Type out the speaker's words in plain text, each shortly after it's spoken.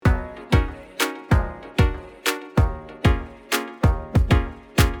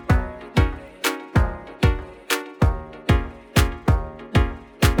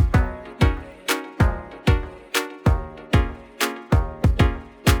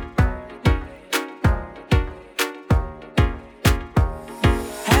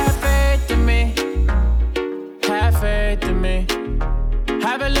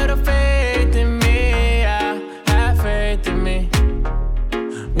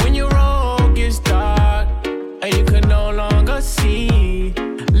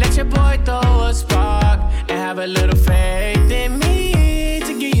a little faith in me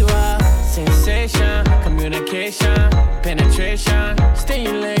to give you a sensation, communication, penetration,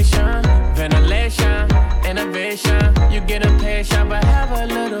 stimulation, ventilation, innovation. You get impatient, but have a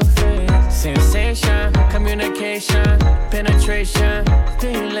little faith. Sensation, communication, penetration,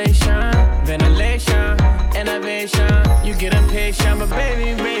 stimulation, ventilation, innovation. You get impatient, but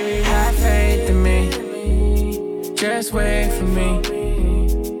baby, have faith in me. Just wait for me.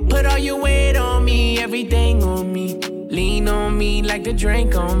 Put all your weight on me, everything on me. Lean on me like the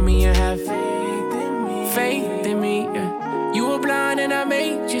drink on me. And have faith in me, yeah. You were blind and I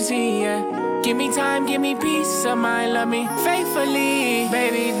made you see, yeah. Give me time, give me peace of mind, love me faithfully.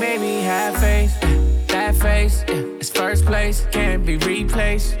 Baby, have faith, yeah. That face, yeah. It's first place, can't be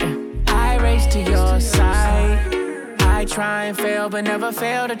replaced, yeah. I race to your side. I try and fail, but never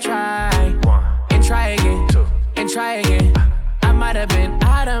fail to try. And try again, and try again. I might have been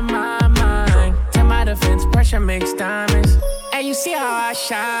out of my mind. To my defense, pressure makes diamonds. And you see how I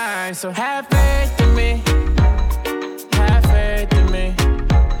shine. So have faith in me. Have faith in me.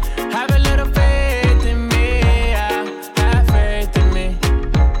 Have a little faith in me. Yeah. Have faith in me.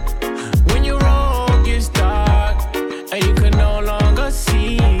 When your road gets dark and you can no longer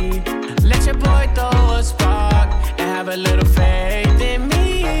see, let your boy throw a spark and have a little faith in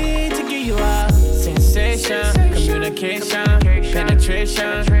me to give you a sensation, communication,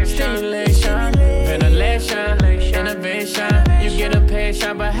 penetration, stimulation, ventilation, innovation. You get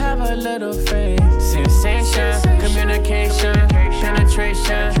impatient, but have a little faith. Sensation, communication,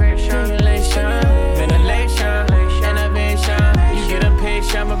 penetration, stimulation, ventilation, innovation. You get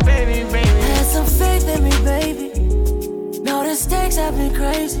impatient, but baby. Have some faith in me, baby. Know the stakes have been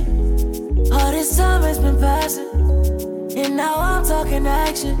crazy. All this time has been passing, and now I'm talking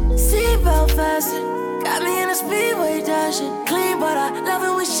action. Seatbelt fasten. Got me in a speedway dashing. Clean, but I love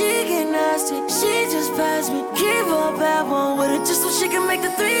it when she get nasty. She just passed me. Keep a bad one with her just so she can make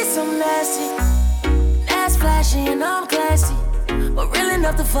the threesome nasty. Ass flashy and I'm classy, but real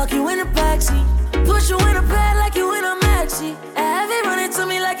enough to fuck you in the backseat. Push you in a bed like you in a maxi. Have it running to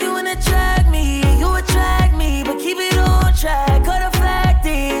me like you in a track me. You attract me, but keep it on track. Cause the fact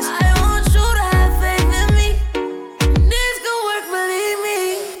is, I want you to have faith in me. This could work, believe me.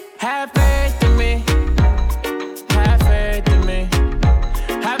 Have faith in me. Have faith in me.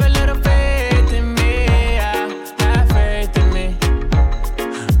 Have a little faith in me. Yeah. Have faith in me.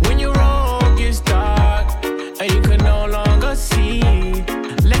 When your road gets dark and you can no longer see,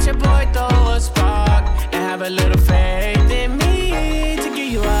 let your boy throw a spark and have a little faith in me to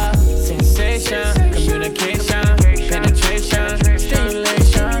give you a sensation, communication, penetration,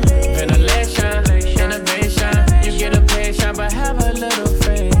 stimulation, ventilation, innovation. You get impatient, but have a little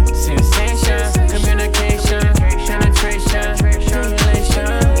faith. Sensation, communication, penetration, stimulation,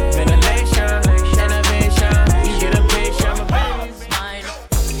 ventilation, innovation. You get impatient, but baby.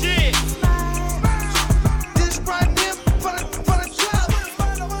 This right here for the club.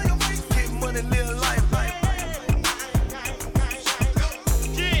 Get money, live life.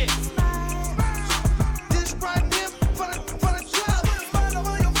 This right here for the club.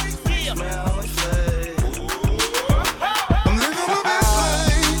 I'm living my best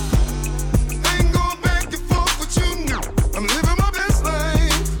life. Ain't going back and forth with you now. I'm living my best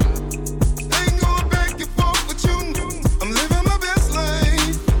life. Ain't going back and forth with you now. I'm living my best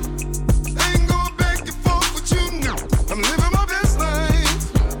life. Ain't going back and forth with you now. I'm living my best life.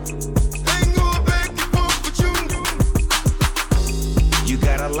 Ain't going back and forth with you now. You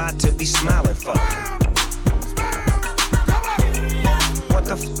got a lot to be smiling for. What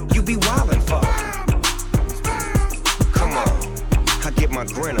the you be wildin' for? Come on, I get my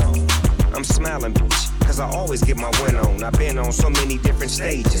grin on. I'm smiling, bitch, cause I always get my win on. I've been on so many different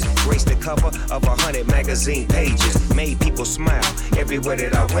stages. Graced the cover of 100 magazine pages. Made people smile everywhere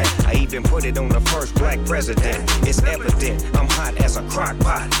that I went. I even put it on the first black president. It's evident I'm hot as a crock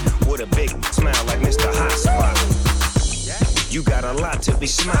pot, with a big smile like Mr. Hot Spot. You got a lot to be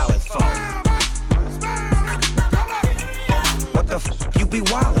smiling for. What the you be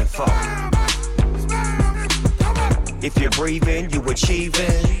wildin' for? If you're breathing, you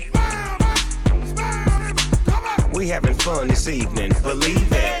achieving. We having fun this evening,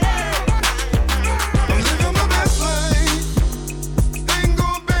 believe it. I'm living my best life. Ain't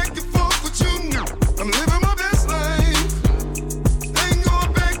going back and forth with you now. I'm living my best life. Ain't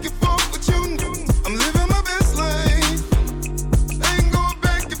going back and forth with you now. I'm living my best life. Ain't going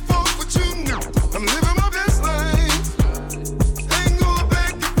back and forth with you now. I'm living my best life. Ain't going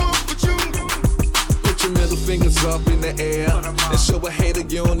back and forth with you now. Put your middle fingers up in the air and show a hater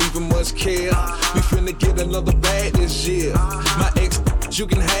you don't even much care. We finna get another bag this year. My ex, you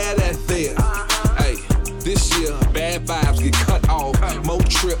can have that there. Hey, This year, bad vibes get cut off. More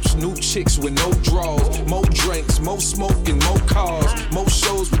trips, new chicks with no draws. More drinks, more smoke and more cars. More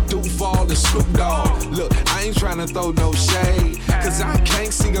shows with Duval and Snoop Dogg. Look, I ain't tryna throw no shade, cause I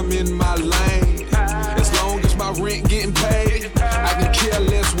can't see them in my lane. As long as my rent getting paid, I can care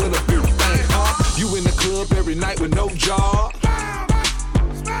less with a big thing, huh? You in the club every night with no job,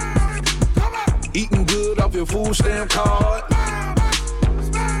 eating good off your food stamp card.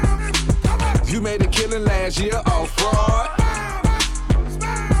 You made a killing last year off fraud.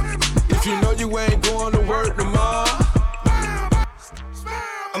 If you know you ain't going to work tomorrow,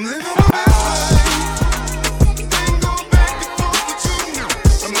 I'm living my best life. Ain't going back and forth with you.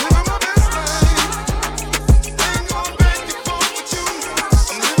 I'm living my best life. Ain't going back and forth with you.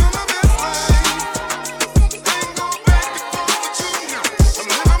 I'm living my best life. Ain't going back and forth with you. I'm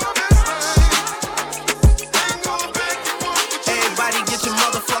living my best life. Ain't going back and forth with you. Everybody get your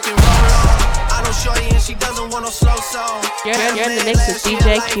motherfucking roll on. I know shorty and she doesn't want no slow song. You're in the mix with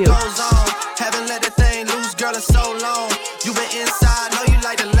DJQ. Haven't let that thing loose, girl, in so long. You been inside, know you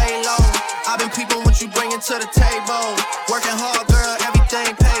like to lay low. I've been peeping what you bringing to the table. Working hard, girl,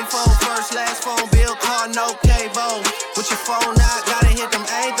 everything paid for. First, last phone bill, car, no cable. With your phone out, gotta hit them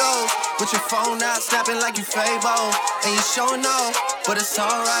angles. With your phone out, snapping like you Fable. And you showing off, but it's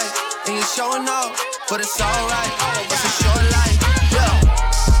alright. And you showing off, but it's alright. It's a short life, yeah.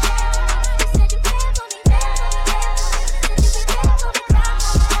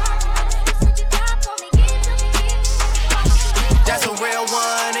 That's a real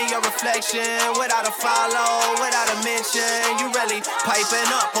one in your reflection. Without a follow, without a mention. You really piping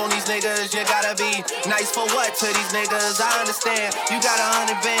up on these niggas. You gotta be nice for what to these niggas? I understand. You got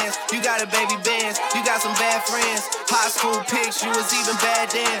 100 bands, you got a baby bands, you got some bad friends. High school pics, you was even bad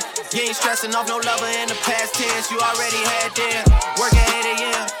then. You ain't stressing off no lover in the past tense. You already had them. Work at 8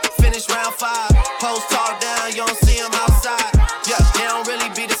 a.m., finish round 5. Post talk down, you don't see them outside. Yeah, they don't really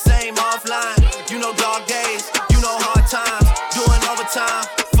be the same offline. You know dog days, you know hard times. Doing overtime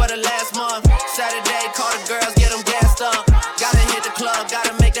for the last month. Saturday, call the girls, get them gassed up. Gotta hit the club,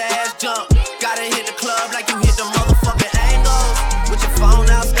 gotta make that ass jump. Gotta hit the club like you hit the motherfucking angles. With your phone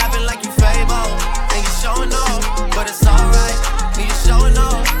out, snapping like you Fable. And you showing off, but it's alright. And you showing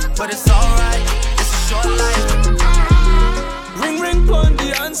off, but it's alright. It's a short life. Ring ring pon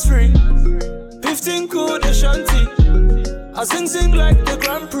the hands-free. 15 code the shanty. I sing like the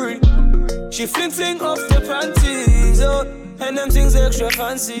Grand Prix. She fling off the panties, oh, and them things extra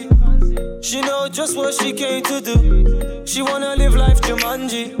fancy. She know just what she came to do. She wanna live life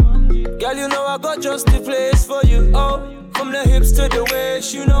Jumanji. Girl, you know I got just the place for you, oh. From the hips to the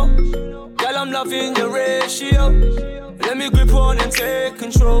waist, you know. Girl, I'm loving your ratio. Let me grip on and take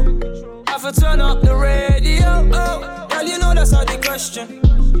control. I have to turn up the radio, oh. Girl, you know that's not the question.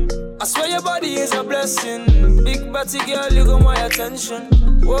 I swear your body is a blessing. Big body girl, you got my attention.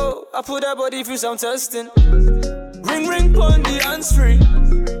 Whoa, I put that body through some testing. Ring ring pon the hands-free.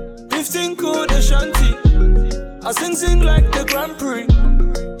 15 code the shanty. I sing like the Grand Prix.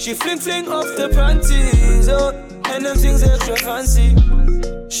 She fling off the panties, oh, and them things extra fancy.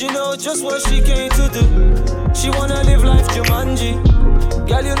 She know just what she came to do. She wanna live life Jumanji.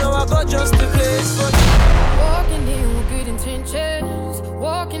 Girl, you know I got just the place for you. Walking in with good intentions,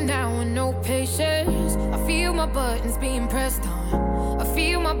 walking down with no patience. I feel my buttons being pressed on. I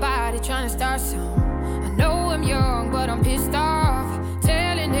feel my body trying to start some. I know I'm young, but I'm pissed off.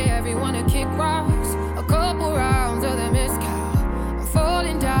 Telling everyone to kick rocks. A couple rounds of the mezcal. I'm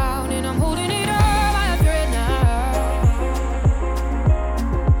falling down and I'm holding it up by a thread now.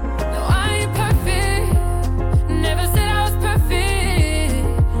 No, I ain't perfect. Never said I was perfect.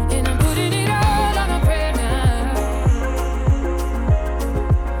 And I'm putting it all on a prayer now.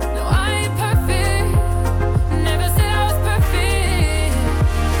 No, I ain't perfect. Never said I was perfect.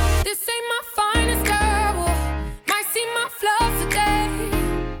 This ain't my finest hour. Might see my flaws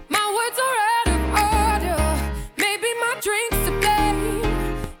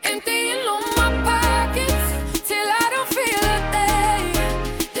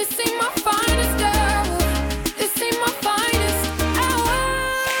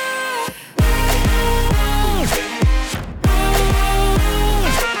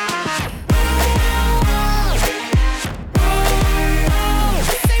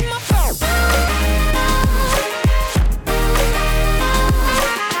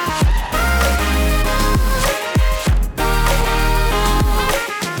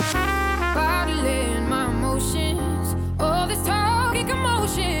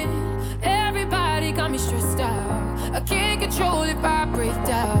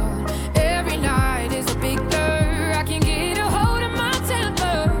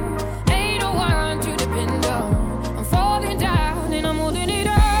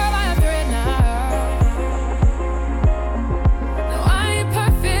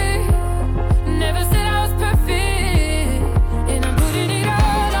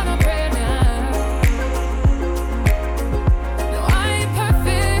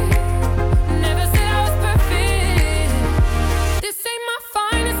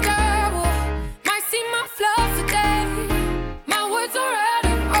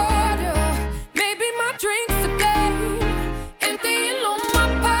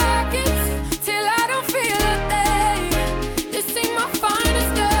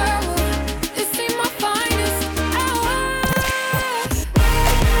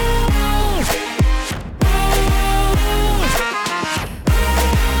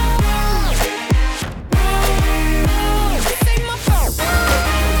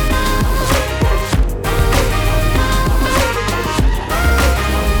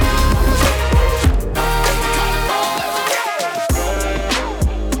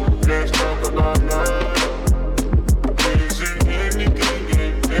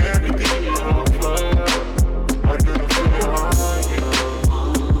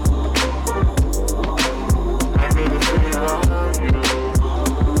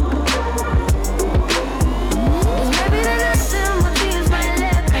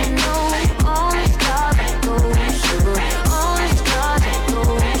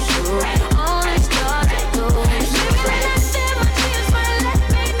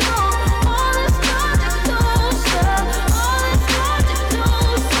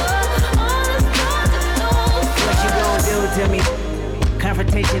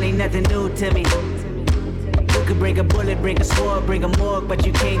temptation ain't nothing new to me. You could bring a bullet, bring a sword, bring a morgue, but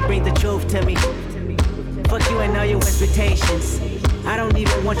you can't bring the truth to me. Fuck you and all your expectations. I don't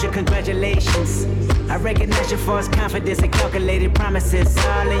even want your congratulations. I recognize your false confidence and calculated promises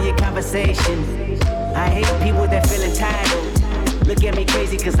all in your conversation. I hate people that feel entitled. Look at me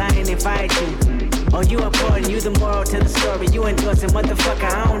crazy cause I ain't invite you. Oh, you important, you the moral to the story. You endorsing, motherfucker,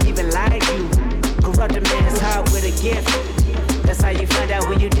 I don't even like you. Corrupt a man's heart with a gift. That's how you find out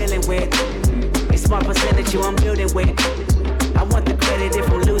who you dealing with. A small percentage you I'm building with. I want the credit if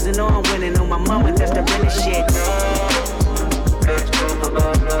I'm losing or I'm winning. On my mama, that's the realest shit. Let's talk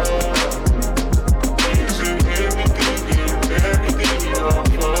about love. Everything you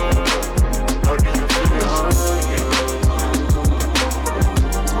offer. How do you feel it on you?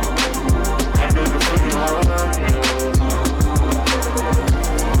 I know you feel it on you.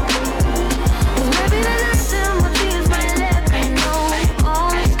 Maybe the last time my tears might let me know.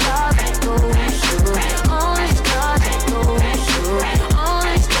 Only stars that go shoot. Only stars that go shoot.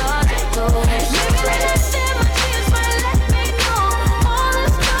 Only stars that go shoot. Maybe the last time my tears might let me know. Only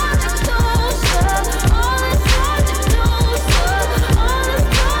stars that go shoot. Only stars that go shoot. Only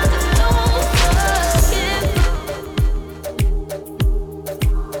stars that go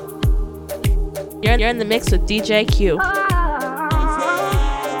shoot. You're in the mix with DJ Q.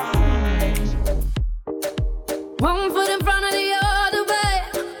 One foot in front of the other way.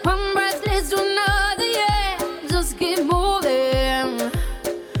 One breath leads to another, yeah. Just keep moving.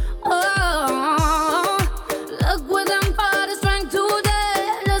 Oh, look within for the strength today.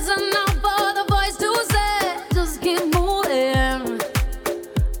 Listen out for the voice to say. Just keep moving.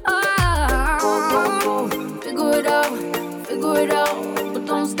 Oh, figure it out, but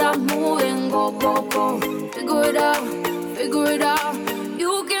don't stop moving. Go, go, go. Figure it out, figure it out.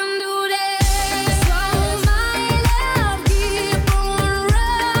 You can do this. So my love, keep on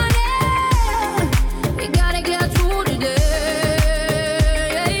running. We gotta get through today.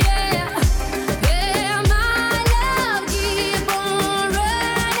 Yeah, yeah, my love, keep on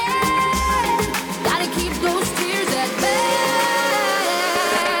running. Gotta keep those tears at bay.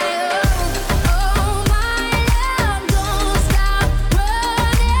 Oh, my love, don't stop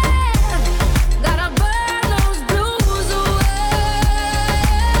running. Gotta burn those blues away.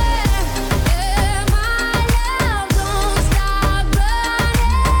 Yeah, my love, don't stop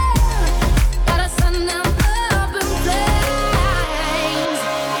running. Gotta send them up in flames.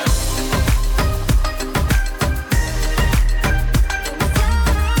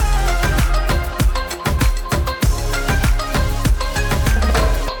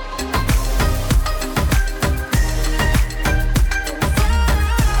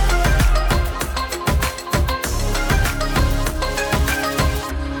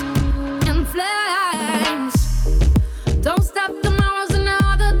 In flames. Don't stop, tomorrow's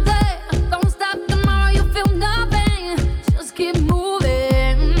another day. Don't stop, tomorrow you feel nothing. Just keep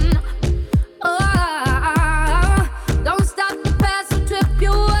moving. Oh, don't stop, the past will trip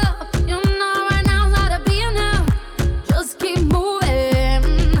you up. You know right now's how to be enough. Just keep moving.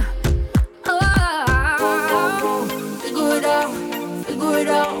 Oh, figure it out,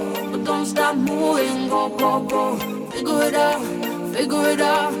 but don't stop moving. Go, go, go. Figure it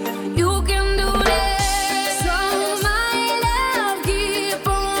out. You can do this. So my love, keep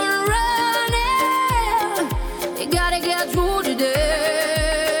on running. You gotta get through today.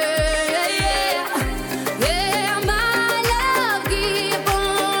 Yeah, yeah, my love, keep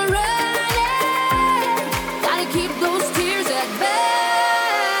on running. Gotta keep those tears at bay.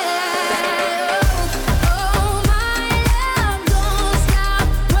 Oh, my love, don't stop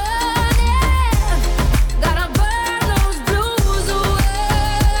running. Gotta burn those blues away.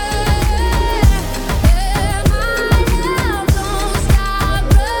 Yeah, my love, don't stop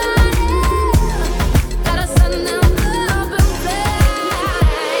running. Gotta send them up in flames.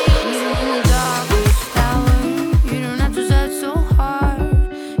 In the darkest hour, you don't have to search so hard.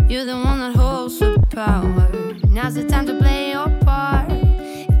 You're the one that holds the power. Now's the time to play your part.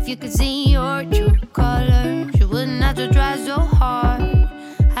 If you could see your true colors, you wouldn't have to try so hard.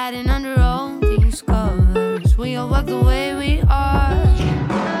 Hiding under all these covers, we all walk the way we are.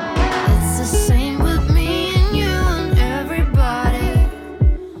 It's the same with me and you and everybody.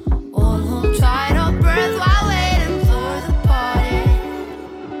 All hold tight our breath while waiting for the party.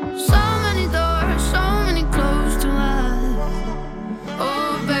 So many doors, so many closed to us.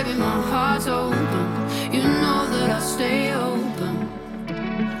 Oh, baby, my heart's open. You know that I stay open.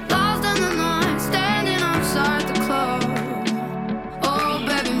 Lost in the night, standing outside the club. Oh,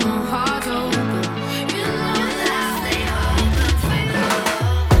 baby, my heart's open. You know that I stay open.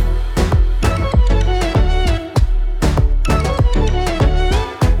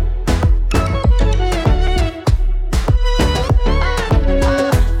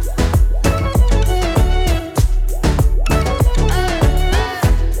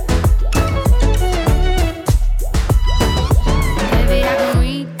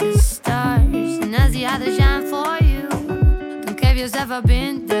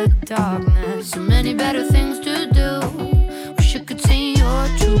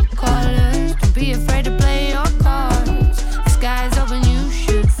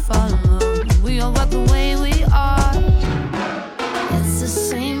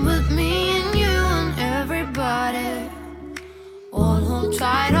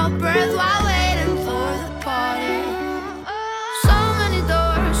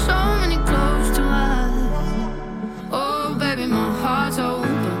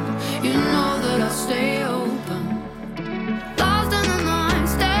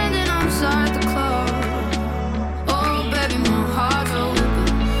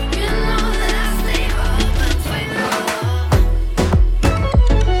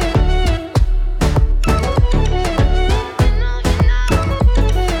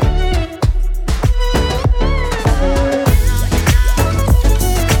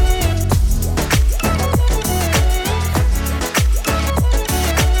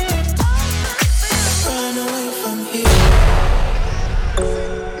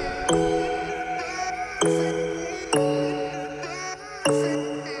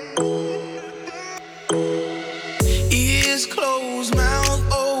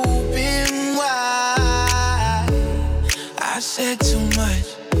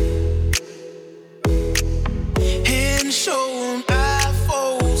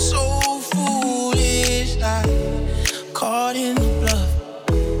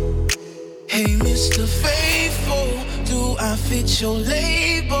 your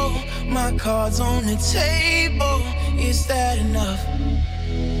label. My cards on the table. Is that enough?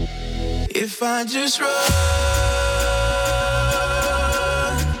 If I just run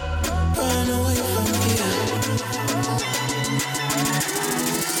away from here,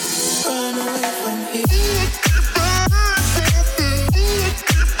 run away from here.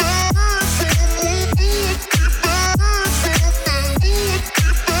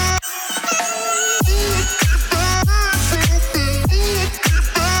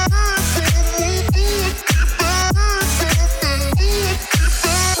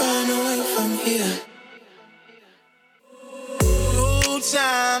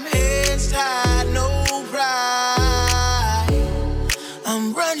 Time, hands tied, no pride.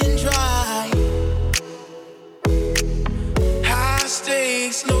 I'm running dry. High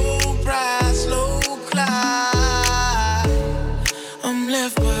stakes, low price, low climb. I'm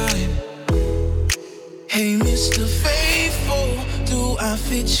left behind. Hey, Mr. Faithful, do I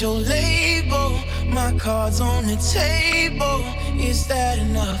fit your label? My cards on the table. Is that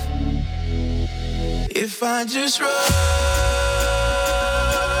enough? If I just run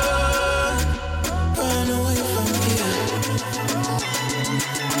away from here,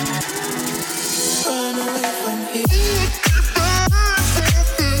 run away from here.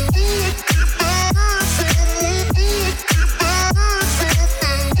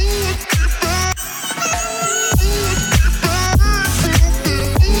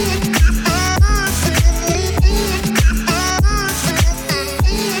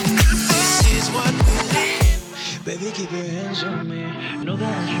 Baby, keep your hands on me. Know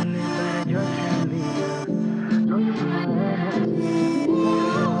that I should live, but I just can't leave. Know you put my head on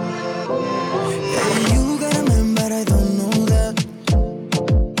me. Hey, you got a man, but I don't know that.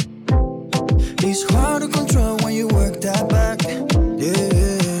 It's hard to control when you work that back.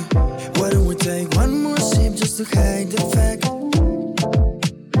 Yeah. Why don't we take one more sip just to hide the fact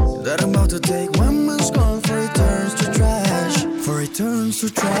that I'm about to take one more skull for it turns to trash. For it turns to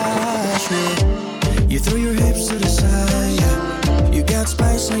trash, yeah. You throw your hips to the side, yeah. You got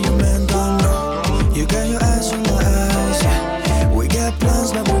spice on your man, don't know. You got your eyes on my eyes, yeah. We got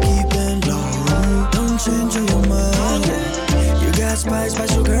plans, but we're keeping low. Don't change your mind, yeah. You got spice, but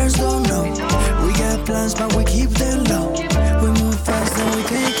your girls don't know. We got plans, but we keep them low. We move fast and we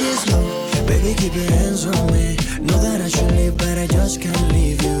take it slow. Baby, keep your hands on me. Know that I should leave, but I just can't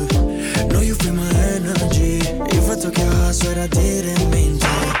leave you. Know you feel my energy. If I took your heart, swear I didn't mean to.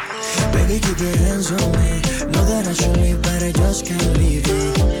 Baby, keep your hands on me. Know that I should leave, but I just can't leave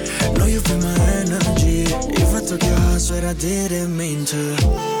you. Know you feel my energy. If I took your heart, swear I didn't mean to.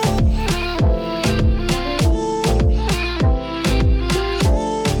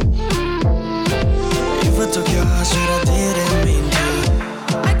 If I took your heart, swear I didn't mean to.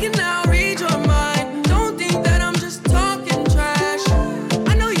 I can now read your mind. Don't think that I'm just talking trash.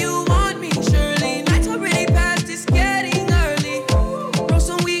 I know you want me, surely. Nights already past, it's getting early. Bro,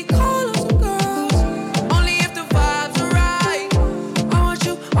 so we call up some girls. Only if the vibes are right. I want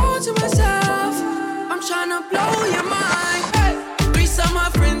you all to myself. I'm tryna blow your mind. Hey, 3 of my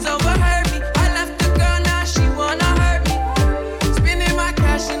friends overheard me. I left the girl, now she wanna hurt me. Spending my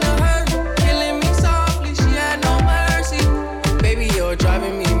cash in a hurry. Killing me softly, she had no mercy. Baby, you're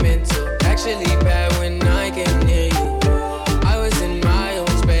driving me mental. Actually bad when I came near you. I was in my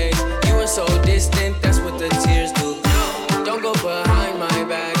own space. You were so distant, that's what the tears do. Don't go behind my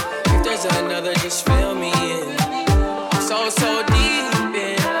back. If there's another, just fill me in. So deep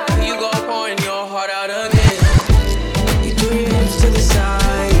in. You go pouring your heart out again. You threw your hips to the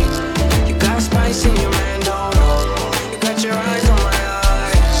side. You got spice in your man, don't know. You got your eyes on my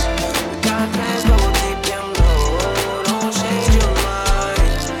eyes. We got plans, but we'll keep them low. Don't change your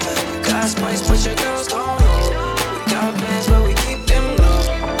mind. You got spice, but your girls don't know. We got plans, but we keep them low.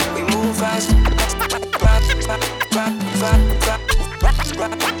 We move fast.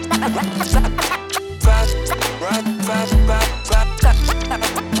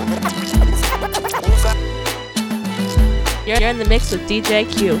 You're in the mix with DJ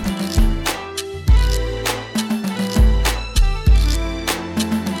Q.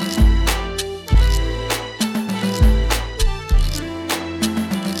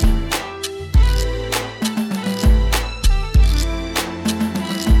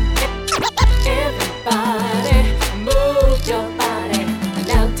 Everybody, move your body.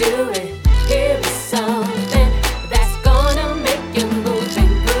 Now do it. Here is something that's gonna make you move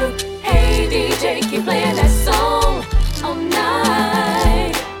and groove. Hey DJ, keep playing that song all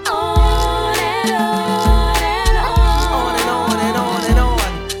night, all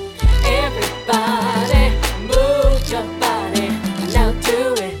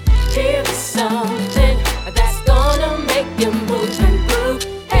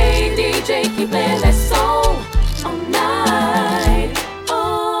DJ keep playing that song all night.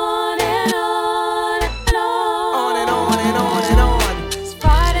 On and on and on. On and on and on and on. It's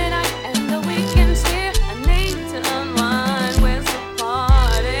Friday night and the weekend's here. I need to unwind. Where's the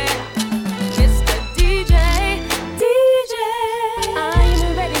party? Mr. DJ, DJ.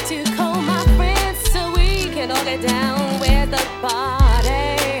 I'm ready to call my friends so we can all get down. Where's the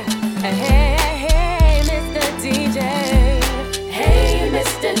party? Hey, hey, hey, Mr. DJ. Hey,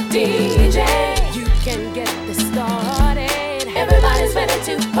 Mr. DJ. You can get this started. Everybody's ready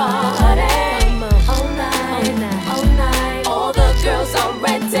to party. All night, all night. All the girls are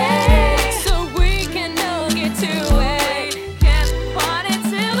ready. So we can all get to it. Can't party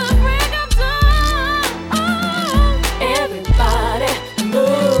till the break of dawn. Everybody,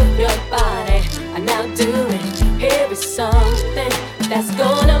 move your body. And now do it. Here is something that's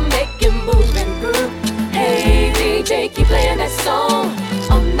gonna make you move and groove. Hey, DJ, keep playing that song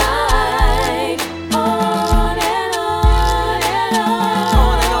all night. On and on and on.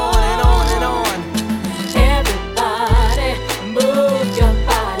 On and on and on and on. Everybody, move your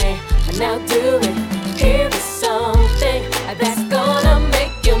body. And now do it. Here is something that's gonna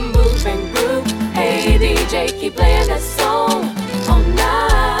make you move and groove. Hey, DJ, keep playing that song all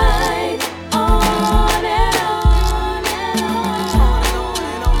night. On and on and on.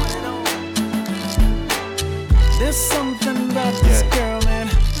 There's something about this girl, man,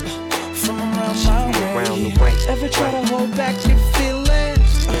 from around my way. Ever try to hold back your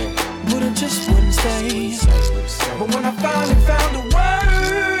feelings, but it just wouldn't stay. But when I finally found the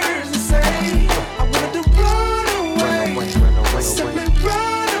words to say, I wanted to run away, simply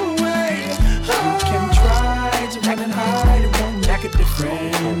run away. You can try to run and hide, it won't make a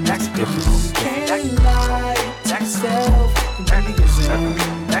difference. Can't lie to yourself, and really isn't.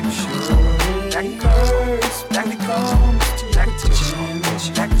 Sure, it hurts when it comes to your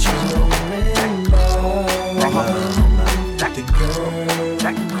attention. You're in love with the girl.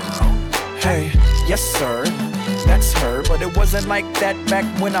 Hey, yes sir, that's her, but it wasn't like that back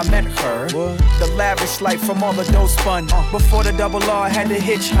when I met her. The lavish life from all the dough spun. Before the double R, I had to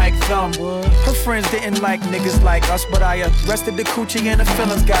hitchhike thumb. Her friends didn't like niggas like us, but I arrested the coochie and the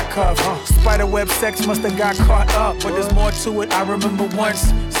feelings got cuffed. Spiderweb sex must have got caught up, but there's more to it. I remember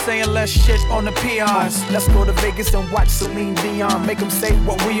once saying less shit on the peons. Let's go to Vegas and watch Celine Dion, make them say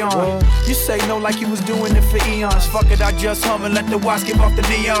what we on. You say no like you was doing it for eons. Fuck it, I just hum and let the watch give off the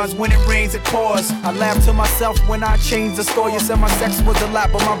neons. When it rains, it pours. I laugh to myself when I changed the score. You said my sex was a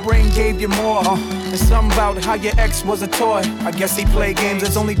lot, but my brain gave you more. And something about how your ex was a toy. I guess he played games.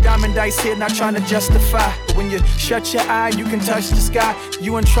 There's only diamond dice here, not trying to justify. But when you shut your eye, you can touch the sky.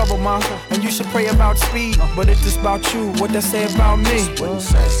 You in trouble, ma, and you should pray about speed. But it's just about you, what they say about me.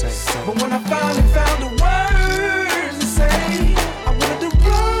 But when I finally found the words to say, I wanted to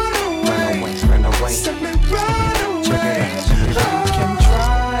run away, simply run away. You can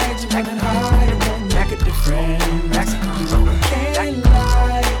try to run and hide, it won't make a difference. Can't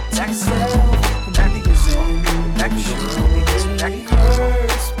lie to yourself, and really isn't. Sure, it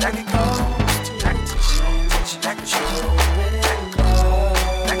hurts when it comes to your attention.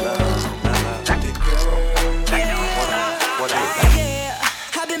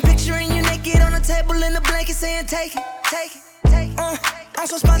 You're in table in the blanket saying take it, take it, take it. I'm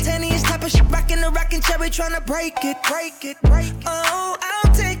so spontaneous type of shit, rockin' the rockin' cherry, tryna break it, break it, break it. Oh,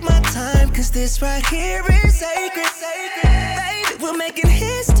 I'll take my time, cause this right here is sacred, sacred. Baby, we're making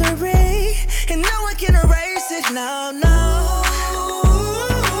history, and no one can erase it, no, no.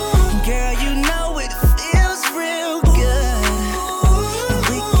 Girl, you know it feels real good.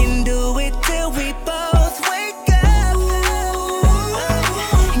 We can do it till we both wake up.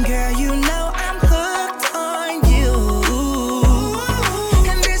 Girl, you know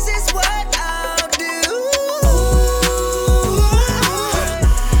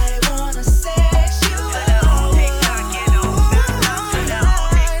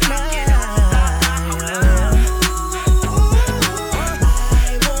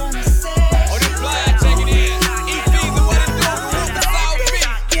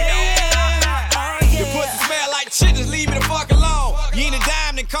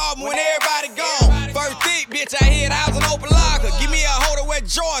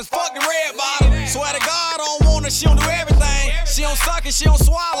Jordans, fuck the red bottom. Swear to God, I don't want her, she don't do everything. She don't suck it, she don't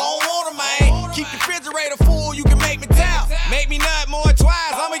swallow, I don't want her, man. Keep the refrigerator full, you can make me towel. Make me nut more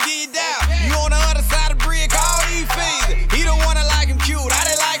twice, I'ma give you down. You on the other side of the bridge, call E Feezy. He don't wanna like him cute, I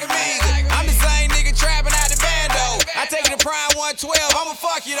didn't like him easy. I'm the same nigga trapping out the bando. I take it to Prime 112, I'ma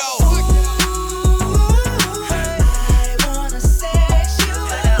fuck you though.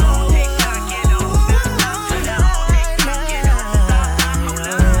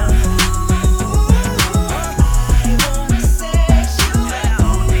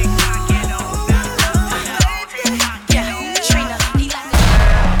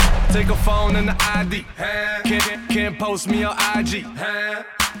 post me on IG.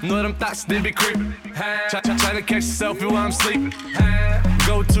 Know them thoughts, they be creeping. Try to catch a selfie while I'm sleeping.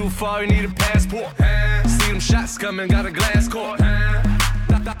 Go too far, you need a passport. See them shots coming, got a glass court.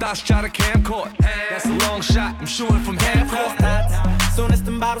 Thoughts try to camcord. That's a long shot, I'm shooting from half court. Soon as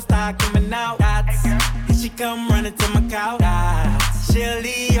them bottles start coming out, and she come running to my couch. She'll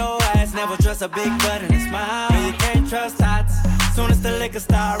leave your ass, never trust a big butt and a smile. But you can't trust dots. Soon as the liquor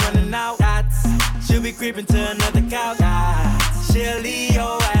start running out, she'll be creeping to another couch. She'll leave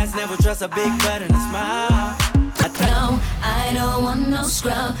your ass, never trust a big butt and a smile. No, I don't want no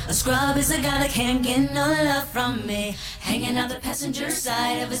scrub. A scrub is a guy that can't get no love from me. Hanging out the passenger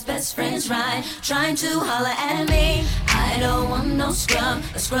side of his best friend's ride, trying to holler at me. I don't want no scrub.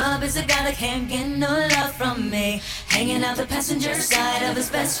 A scrub is a guy that can't get no love from me. Hanging out the passenger side of his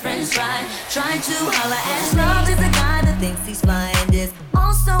best friend's ride, trying to holler at me. Scrub is a guy that thinks he's flying this,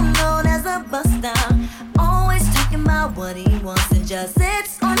 also known as a buster. Always talking about what he wants and just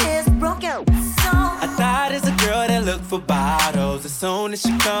sits on his broken soul. I thought it's a girl that look for bottles. As soon as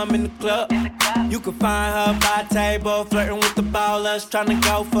she come in the club, you can find her by the table, flirting with the ballers, trying to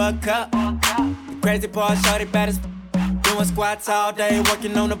go for a cup. The crazy part, shorty bad as doing squats all day,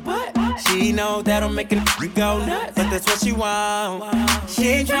 working on the butt. She know that'll make a go nuts, but that's what she want. She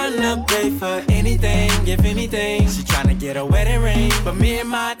ain't tryna pay for anything, if anything. She tryna get a wedding ring, but me and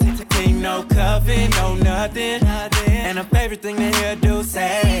my team, no coven, no nothing. And her favorite thing to hear do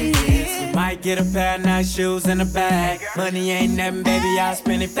say is, we might get a pair of nice shoes and a bag. Money ain't nothing, baby, I'll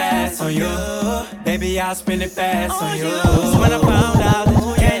spend it fast on you. Baby, I'll spend it fast on you. So when I found out that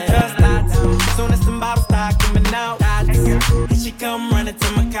you can't trust dots, as soon as some bottles start coming out, and she come running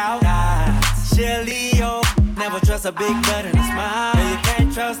to my couch. She'll leave your never trust a big butt and a smile. Yeah, you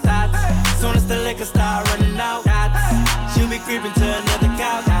can't trust dots. As soon as the liquor start running out, she'll be creeping to another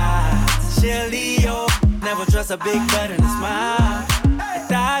couch. She'll leave your never trust a big butt and a smile.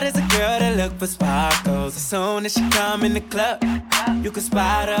 That is a girl that look for sparkles. As soon as she come in the club, you can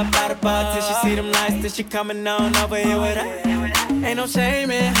spot her by the bar till she see them lights. Till she coming on over here with her. Ain't no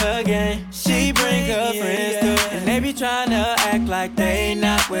shame in her game. She bring her friends too, and they be tryna act like they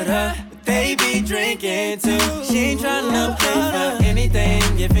not with her. They be drinking too. She ain't tryna pay for anything,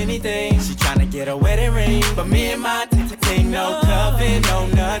 if anything. She tryna get a wedding ring, but me and my team, no coven, no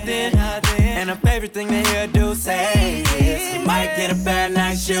nothing. And her favorite thing to hear do say is, you might get a pair of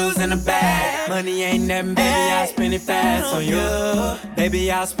nice shoes and a bag. Money ain't nothing, baby, I'll spend it fast on you.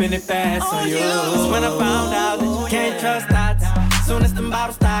 Baby, I'll spend it fast on you. Cause when I found out that you can't trust dots, soon as the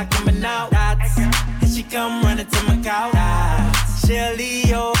bottles start coming out, and she come running to my couch. She'll leave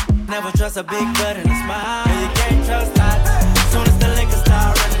your never trust a big butt and a smile. Yeah, you can't trust dots. Soon as the liquor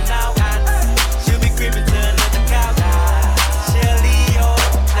start running out, she'll be creeping to another couch. She'll leave your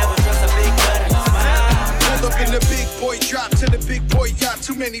never trust a big butt and a smile. Pull up in the big boy drop to the big boy yacht.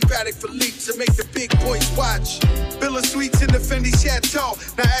 Too many Patek Philippe to make the big boys watch. Villa Suites in the Fendi Chateau.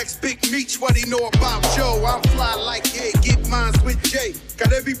 Now ask Big Meech what he know about Joe. I'm fly like, yeah, get mines with Jay.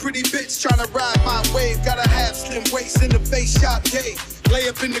 Got every pretty bitch tryna ride my wave. Gotta have slim waist in the face shot day. Lay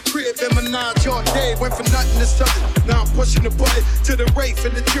up in the crib and menage all day. Went from nothing to something. Now I'm pushing the button to the Wraith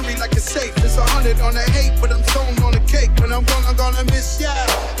and the jury like a safe. It's 100 on the hate, but I'm zoned on the cake. When I'm gonna miss ya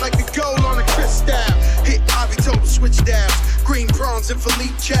like the gold on a crystal. Hit Ivy total switch dabs. Green prawns and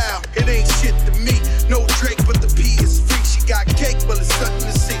Philippe Chow. It ain't shit to me. No Drake, but the P is free. She got cake, but it's something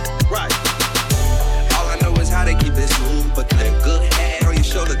to see. Right. All I know is how to keep it smooth, but that good head on your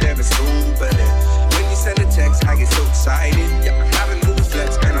shoulder, damn it's smooth. But when you send a text, I get so excited. Yeah, I'm having mood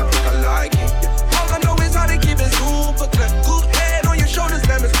flex, and I think I like it. Yeah. All I know is how to keep it smooth, but that good head on your shoulders,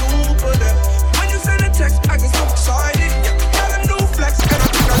 damn it's smooth. But when you send a text, I get so excited. Yeah, I'm having new flex, and I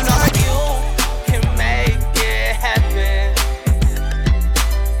think I like it. You can make it happen.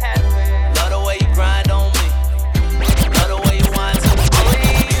 Love the way you grind on me. Love the way you whine to me. Only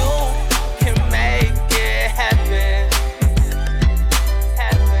you can make it happen.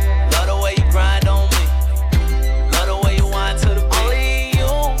 Love the way you grind on me. Love the way you whine to the beat. Only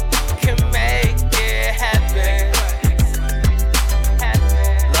you can make it happen.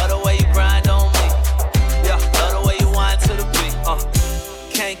 Love the way you grind on me. Yeah, love the way you whine to the beat.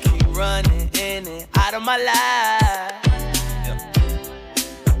 Can't keep running in and out of my life.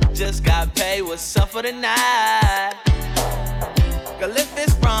 Just got paid, what's up for the night? Girl, if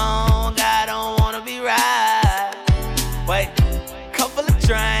it's wrong, I don't wanna be right. Wait, couple of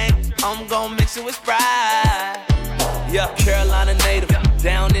drinks, I'm gon' mix it with Sprite. Yeah, Carolina native,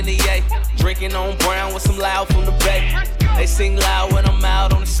 down in the A. Drinking on brown with some loud from the Bay. They sing loud when I'm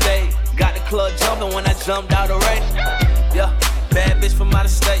out on the stage. Got the club jumping when I jumped out already. Yeah, bad bitch from out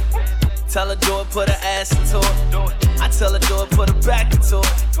of state. Tell her do it, put her ass into it. I tell her do it, put her back into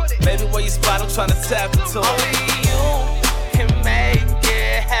it. Baby, where you spot, I'm tryna tap into it. Only you can make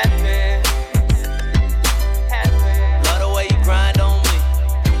it happen. Love the way you grind on me.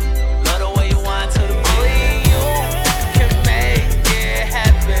 Love the way you whine to the beat. Only you can make it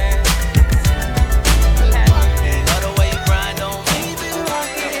happen. Love the way you grind on me.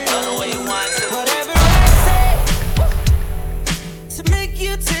 Love the way you whine to the beat. Whatever I say to make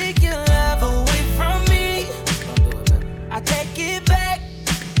you take your love away from me, I take it back.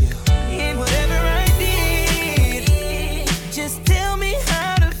 And whatever I need, just tell me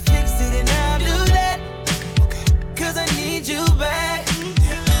how to fix it and I'll do that. Cause I need you back.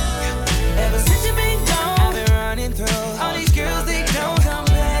 Ever since you've been gone, I've been running through all these girls, they don't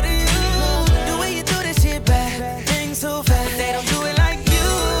compare to you. The way you do this shit back, things so fast, they don't do it like you.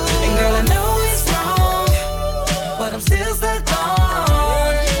 And girl, I know it's wrong, but I'm still stuck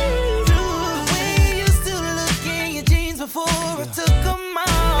on the way you used to look in your jeans before I took them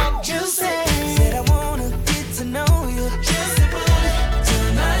off. You said I wanna get to know you just about it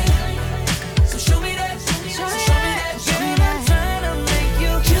tonight. So show me that, show me that, girl, I'm trying to make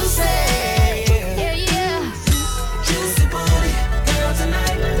you juicy. Yeah, yeah. Juicy booty, girl,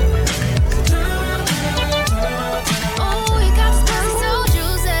 tonight. So turn around, turn around, turn around. Oh, you got this pussy so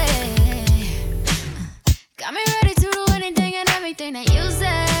juicy. Got me ready to do anything and everything that you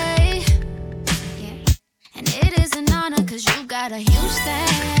say. Yeah. And it is an honor cause you got a huge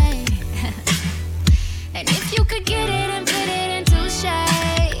thing. And if you could get it and fit it into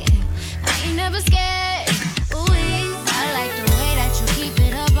shape, I ain't never scared. Ooh, I like the way that you keep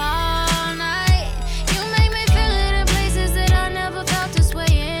it up all night. You make me feel it in places that I never felt this way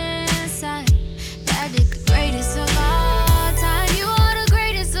inside. That dick the greatest of all time. You are the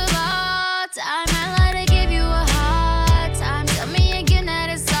greatest of all time. I like to give you a hard time. Tell me again that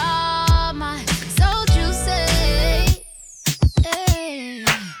it's all mine. So juicy. Hey.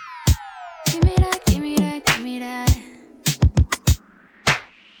 Give me that, give me that, give me that.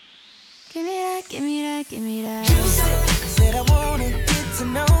 Give me that, give me that, give me that. Juicy, said I wanna get to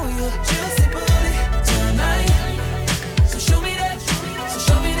know you. Juicy booty tonight. So show me that, so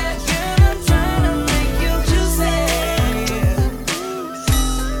show me that, girl, I'm trying to make you juicy.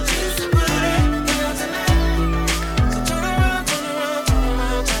 Juicy booty, girl, tonight. So turn around, turn around, turn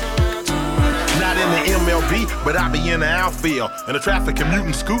around, turn around. Not in the MLB, but I be in the outfield. In the traffic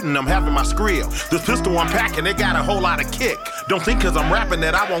commuting, scooting, I'm having my skrill. This pistol I'm packing, it got a whole lot of kick. Don't think cause I'm rapping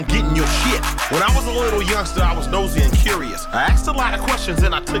that I won't get in your shit. When I was a little youngster, I was nosy and curious. I asked a lot of questions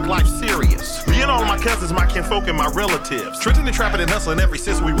and I took life serious. Being all of my cousins, my kinfolk, and my relatives. Tricking and trapping and hustling ever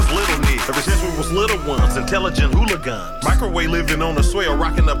since we was little niggas. Ever since we was little ones, intelligent hooligans. Microwave living on the swale,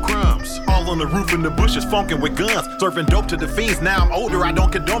 rocking up crumbs. All on the roof in the bushes, funking with guns. Serving dope to the fiends, now I'm older, I don't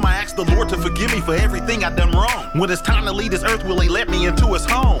condone. I ask the Lord to forgive me for everything I done wrong. When it's time to leave this earth, will he let me into his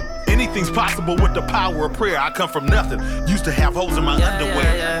home? Anything's possible with the power of prayer. I come from nothing, used to have holes in my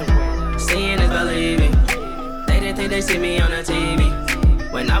underwear. Yeah. Seeing is believing. They didn't think they see me on the TV.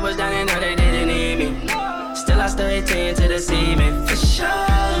 When I was down and out, they didn't need me. Still I stay tuned to the semen. For sure.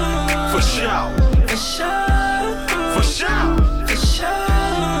 For sure. For sure. For sure. For sure.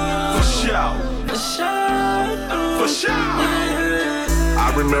 For sure. For sure. For sure.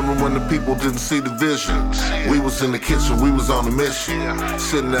 I remember when the people didn't see the vision. We was in the kitchen, we was on a mission.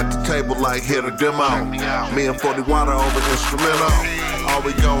 Sitting at the table like, here the demo. Me and 40 Water over instrumental. All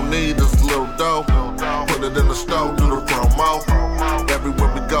we gon' need is a little dough. Put it in the stove, do the promo.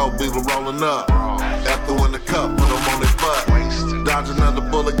 Everywhere we go, we were rolling up. After in the cup, put them on their butt. Dodge another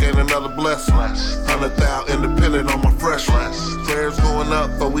bullet, gain another blessing. 100,000 independent on my fresh one. Prayers going up,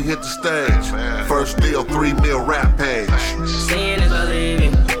 but we hit the stage. First deal, 3 mil rap page. Seeing is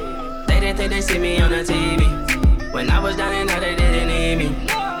believing. They didn't think they see me on the TV. When I was down and out, they didn't need me.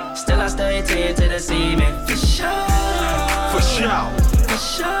 Still I stay tuned to the semen. For sure. For sure. For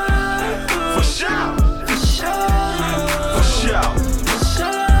sure. For sure. For sure. For sure.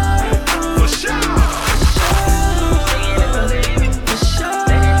 For sure. For sure.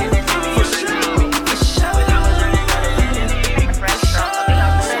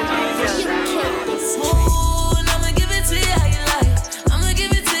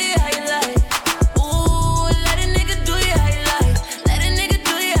 Let a nigga do you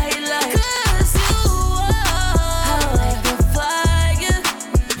how you like.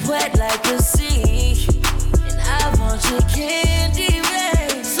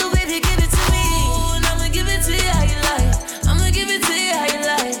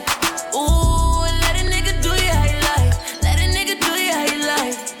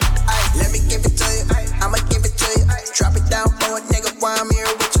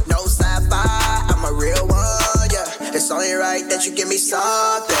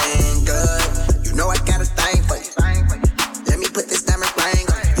 something good. You know I got a thing for you. Let me put this diamond ring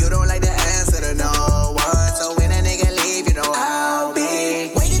on you. You don't like the answer to no one, so when a nigga leave, you know I'll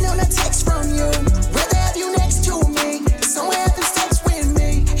be waiting on a text from you. Rather have you next to me, somewhere having sex with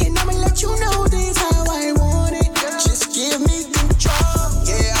me, and I'ma let you know this how I want it. Just give me control.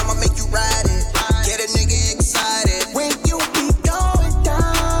 Yeah, I'ma make you ride it. Get a nigga excited when you be going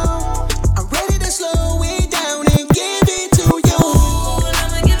down. I'm ready to slow it down and give it to you. Ooh,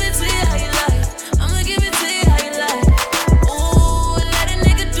 I'ma give it to you how you like. I'ma give it to you how you like. Ooh, let a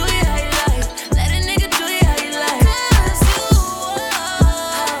nigga do you how you like. Let a nigga do you how you like. 'Cause you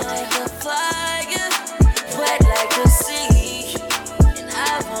are like a fire, wet like a sea, and I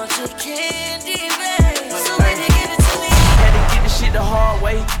want your candy, babe. So baby, give it to me. Had to get this shit the hard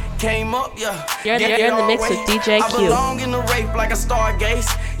way. Came up, yeah. You're Get in it the all mix way. with DJ I Q. belong in the rape like a stargaze.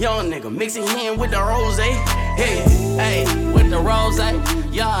 Young nigga mixing in with the rose. Hey, Hey, with the rose,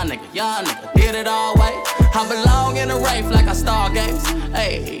 young nigga, did it all way. I belong in a race like a stargaze.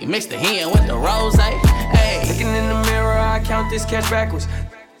 Hey, mix the hen with the rose, hey. Looking in the mirror, I count this cash backwards.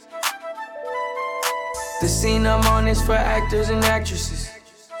 The scene I'm on is for actors and actresses.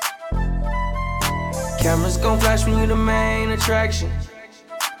 Cameras gon' flash when you the main attraction.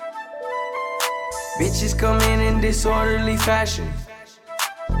 Bitches come in disorderly fashion.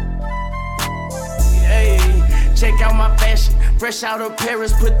 hey, check out my fashion. Fresh out of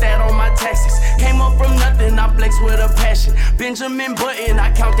Paris, put that on my taxes. Came up from nothing, I flex with a passion. Benjamin Button,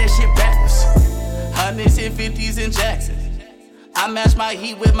 I count that shit backwards. Hundreds and fifties in Jackson. I match my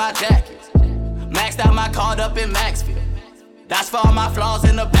heat with my jackets. Maxed out my card up in Maxfield. That's for all my flaws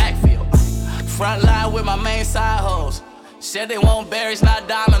in the backfield. Front line with my main side hoes. Shit, they want berries, not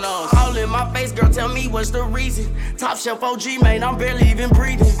dominoes. All in my face, girl, tell me what's the reason. Top shelf OG, man, I'm barely even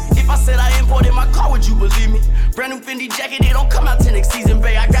breathing. If I said I imported my car, would you believe me? Brand new Fendi jacket, it don't come out till next season,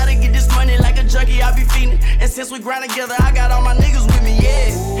 babe. I gotta get this money like a junkie, I be feeding. And since we grind together, I got all my niggas with me,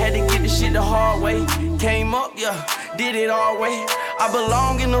 yeah. Had to get this shit the hard way. Came up, yeah, did it all way. I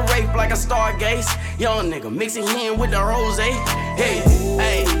belong in the rape like a stargaze. Young nigga mixing in with the rose.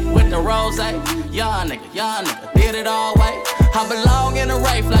 Hey, with the rose, young nigga, did it all way. I belong in a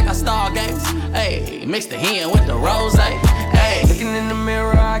race like a stargaze. Hey, mix the hen with the rose, hey. Looking in the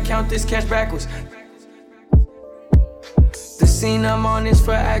mirror, I count this cash backwards. The scene I'm on is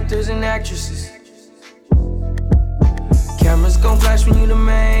for actors and actresses. Cameras gon' flash when you the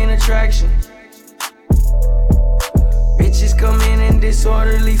main attraction. Bitches come in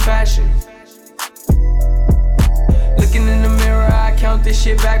disorderly fashion. Looking in the mirror, I count this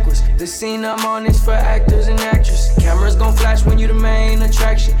shit backwards. The scene I'm on is for actors and actresses. Cameras gon' flash when you the main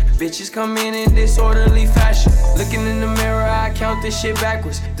attraction. Bitches come in disorderly fashion. Looking in the mirror, I count this shit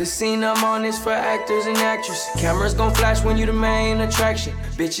backwards. The scene I'm on is for actors and actresses. Cameras gon' flash when you the main attraction.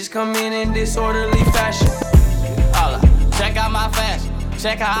 Bitches come in disorderly fashion. Holla, check out my fashion.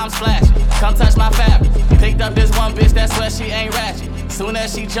 Check how I'm splashing. Come touch my fabric. Picked up this one bitch that swear she ain't ratchet. Soon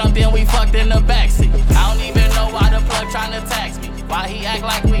as she jumped in, we fucked in the backseat. I don't even know why the plug tryna tax me. Why he act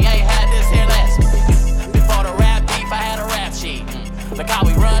like we ain't had this here last week. Before the rap beef, I had a rap sheet. Look how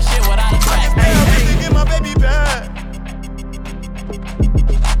we run shit without a track. Hey, get my baby back.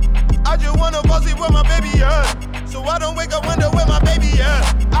 I just wanna bossy where my baby at. So I don't wake up wonder where my baby at.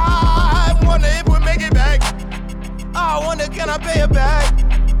 I wonder if we make it back. I wonder can I pay it back?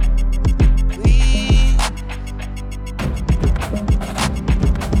 Please.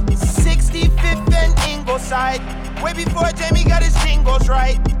 65th and Ingleside. Way before Jamie got his jingles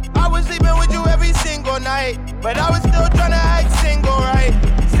right. I was sleeping with you every single night, but I was still tryna act single, right?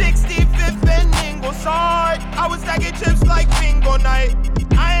 65th and Ingleside. I was stacking chips like bingo night.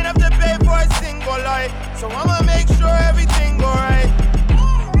 I ain't have to pay for a single light, so I'ma make sure everything go right.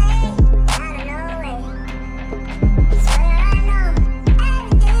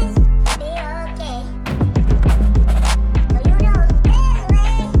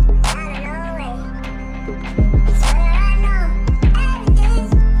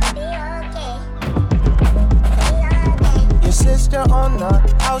 Sister on the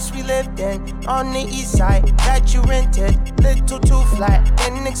house we lived in on the east side that you rented, little too flat,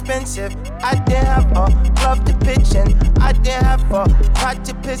 inexpensive. I didn't have a glove to pitch in, I didn't have a pot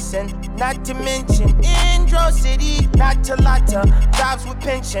to piss in. Not to mention Indro City, not to Lata, jobs with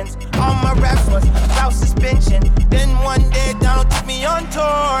pensions. All my raps was without suspension. Then one day Donald took me on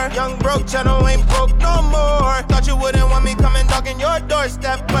tour. Young broke channel ain't broke no more. Thought you wouldn't want me coming knocking your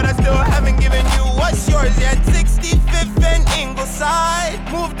doorstep, but I still haven't given you what's yours yet. 65th and Ingleside,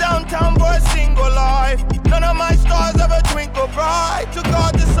 moved downtown for a single life. None of my stars ever twinkle bright. Took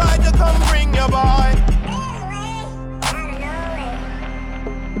God decide to come bring your boy.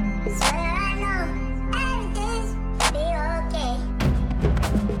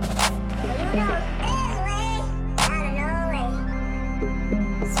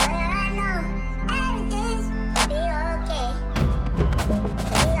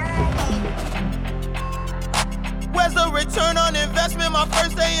 Where's the return on investment? My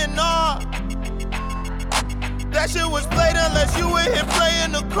first A&R. That shit was played unless you were here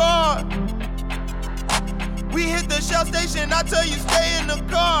playing the card. We hit the Shell station, I tell you stay in the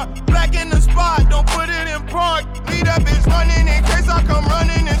car. Black in the spot, don't put it in park. Leave that bitch running in case I come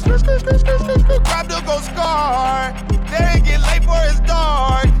running and grab the ghost car. There it get late for it's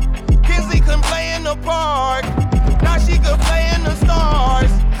dark. Kinsley couldn't play in the park. Now she could play in the stars.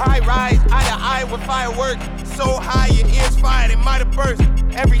 High rise, eye to eye with fireworks. So high your ears fired, it might have burst.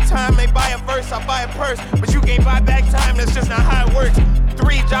 Every time they buy a verse, I buy a purse. But you can't buy back time, that's just not how it works.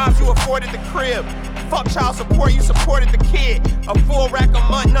 3 jobs, you afforded the crib. Fuck child support, you supported the kid. A full rack a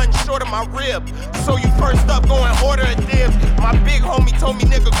month, nothing short of my rib. So you first up, go and order a dibs. My big homie told me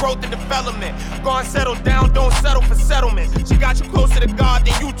nigga growth and development. Go and settle down, don't settle for settlements. She got you closer to God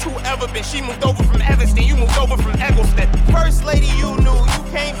than you two ever been. She moved over from Evanston, you moved over from Eggleston. First lady you knew, you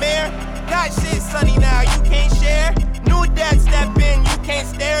can't bear. Got shit sunny now, you can't share. New dad step in, you can't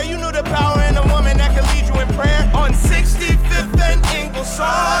stare. You knew the power in a woman that can lead you in prayer. On 65th and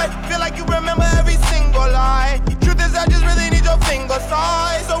Ingleside, feel like you remember every single lie. Truth is I just really need your finger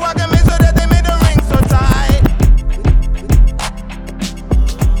size, so I can make sure that they made the ring so tight.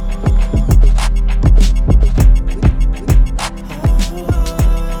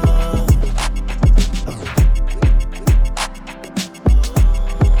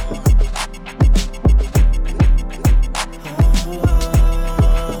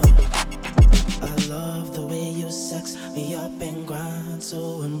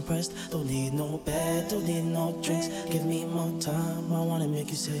 Don't need no bed, don't need no drinks. Give me more time, I wanna make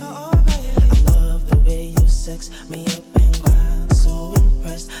you say I love the way you sex me up and grind. So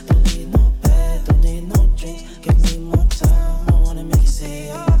impressed, don't need no bed, don't need no drinks. Give me more time, I wanna make you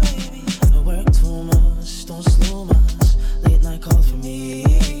say I work too much, don't slow much. Late night call for me,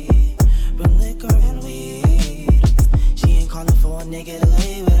 bring liquor and weed. She ain't calling for a nigga to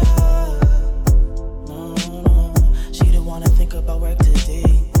lay with her. No, no, she don't wanna think about work today.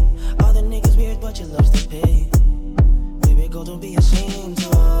 All the niggas weird, but you loves to pay. Baby, go, don't be ashamed.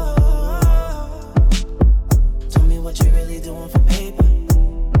 Tell me what you really doing for paper.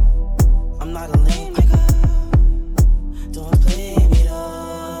 I'm not a lame nigga. Don't play me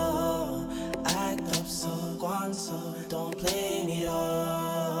though. Act up so, go on so. Don't play me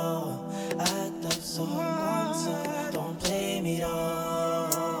though. Act up so, go on so. Don't play me though.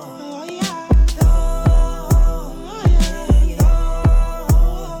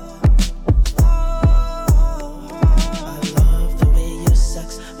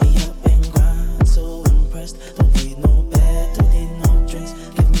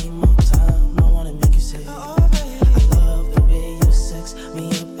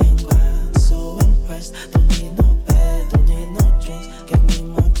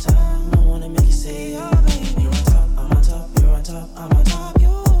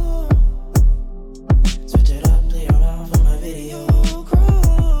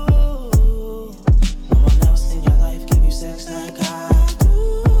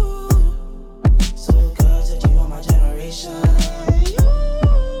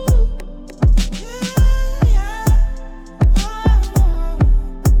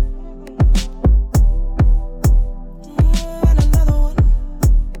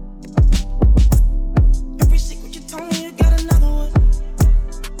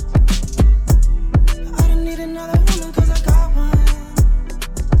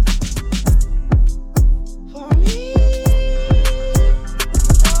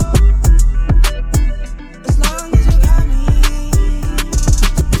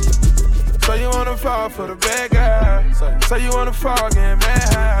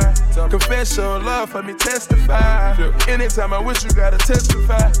 Show love for me, testify. Anytime I wish you gotta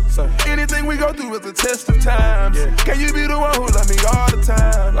testify. Anything we go through is a test of times. Can you be the one who love me all the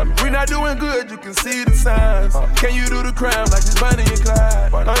time? We not doing good, you can see the signs. Can you do the crime like it's Bonnie and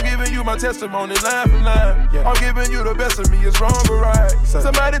Clyde? I'm giving you my testimony line for line. I'm giving you the best of me, it's wrong or right.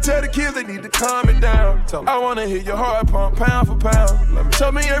 Somebody tell the kids they need to calm it down. I wanna hear your heart pump pound for pound.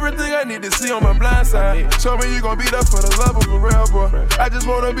 Show me everything I need to see on my blind side. Show me you gon' be there for the love of a real boy. I just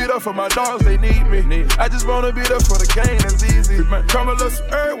wanna be there for my dogs, they need me. I just wanna be there for the game, that's easy. Come a little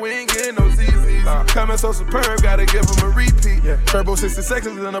superb, we ain't getting no ZZs. Coming so superb, gotta give them a repeat. Turbo 60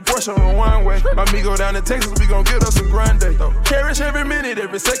 seconds in a Porsche on one way. My me go down to Texas, we gon' get us some grande. Cherish every minute,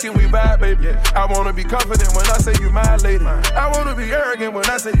 every second we vibe, baby. I wanna be confident when I say you my lady. I wanna be arrogant when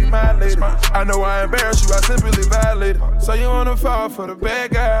I say you my lady. I know I embarrass you, I simply violated. So you wanna fall for the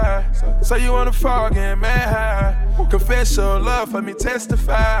bad guy. So you wanna fall, get mad high. Confess your love for me,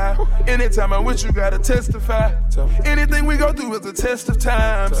 testify. Anytime I'm with you, gotta testify. Anything we go through is a test of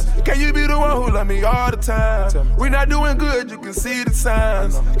times. Can you be the one who love me all the time? We not doing good, you can see the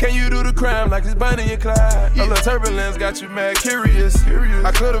signs. Can you do the crime like it's Bonnie and Clyde? A little turbulence got you mad curious.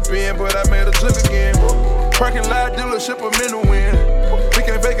 I could've been, but I made a trip again. Parking lot dealership, I'm in the wind. We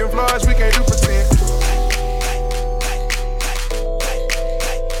can't fake and flaws, we can't do pretend.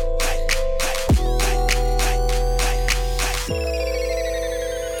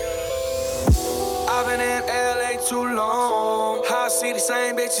 I've been in LA too long. I see the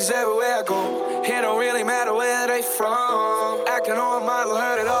same bitches everywhere I go. It don't really matter where they from. Acting on a model,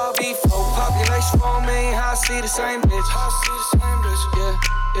 heard it all before. Population 4 million, I see the same bitch. I see the same bitch, yeah,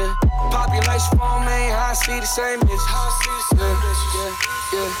 yeah. Population 4 million, I see the same bitch. I see the same bitch, yeah,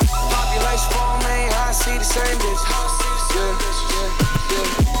 yeah. Population 4 million, I see the same bitch. I see the same bitch, yeah, yeah.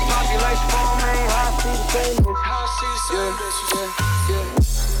 Population 4 million, I see the same bitch. I see the same bitch, yeah, yeah.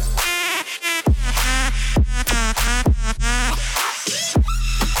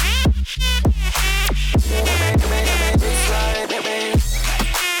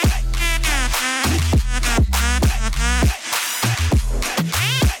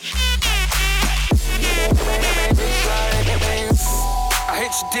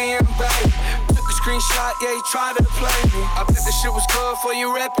 DM, baby. Took a screenshot, yeah, you tried to play me. I bet this shit was good for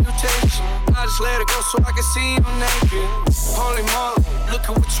your reputation. I just let it go so I can see you naked. Holy moly, look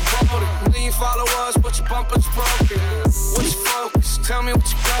at what you wrote. Million followers, but your bumper's broken. What's your focus? Tell me what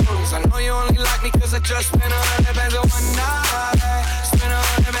your goal is. I know you only like me cause I just spent 100 bands on one night. Spent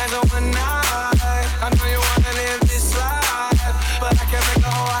 100 bands on one night. I know you wanna live this life, but I can't make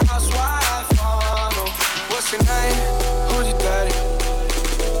a whole housewife. Oh, no. What's your name? Who's your daddy?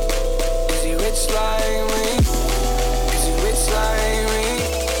 Rich like me, is he rich like me?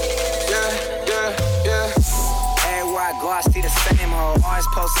 Yeah, yeah, yeah. Everywhere I go, I see the same hoe. Always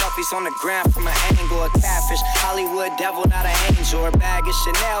post selfies on the gram from an angle. A catfish, Hollywood devil, not an angel. Her bag is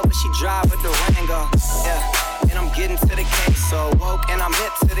Chanel, but she drive a Durango. Yeah, and I'm getting to the case. So woke and I'm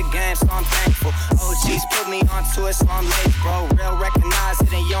hip to the game, so I'm thankful. OGs put me onto it, so I'm late, bro. Real recognize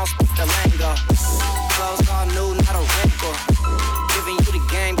it and you don't speak the lingo. Clothes all new, not a wrinkle. Giving you the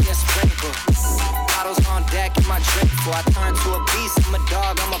game, get sprinkled. Bottles on deck in my drink full. I turn to a beast, I'm a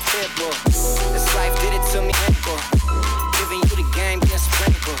dog, I'm a pit bull. This life did it to me, ankle. Giving you the game, get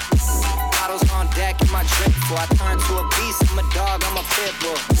sprinkled. Bottles on deck in my drink full. I turn to a beast, I'm a dog, I'm a pit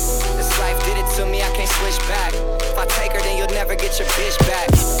bull. This life did it to me, I can't switch back. If I take her, then you'll never get your bitch back.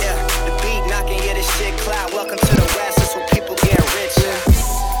 Yeah, the beat knocking, yeah, this shit cloud. Welcome to the West, that's where people get rich. Yeah.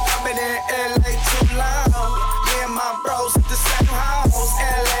 I've been in LA too long. Me and my bros at the same house.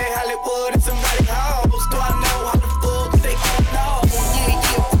 LA, Hollywood, and some rowdy hoes. Do I know how the fuck they all know? Yeah,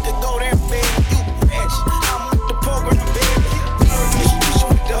 yeah, put the gold in, baby, you rich. I'm with the program, baby. You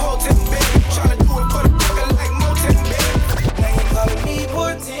with the hotel, baby. Tryna do it for the burger like Motel, baby. Now you calling me poor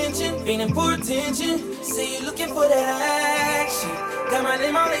attention, feeling poor attention. Say you looking for that action. Got my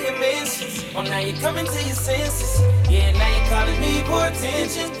name all in your mentions. Oh, now you coming to your senses. Yeah, now you calling me poor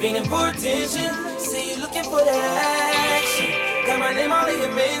attention, feeling poor attention. Say you looking for that action. Got my name all in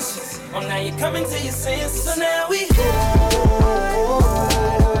your mentions. Oh, now you coming to your senses. So now we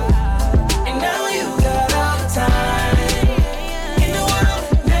and now you got all the time in the world.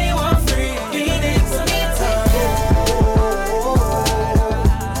 Now you are free. Being in for me time.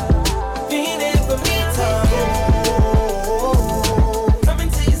 Being in for me time. Coming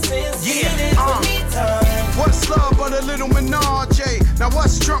to your senses. Being in for me time. What's love but a little menage? Now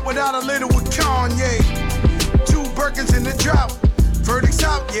what's Trump without a little with Kanye? Birkins in the drought. Verdict's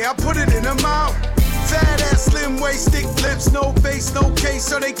out, yeah, I put it in the mouth. Fat ass, slim waist, thick lips, no face, no case,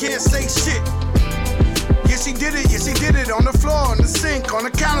 so they can't say shit. Yes, he did it on the floor, on the sink, on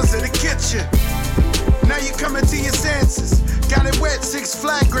the counters of the kitchen. Now you coming to your senses. Got it wet, 6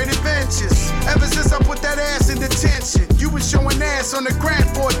 flat graded benches. Ever since I put that ass in detention, you was showing ass on the grant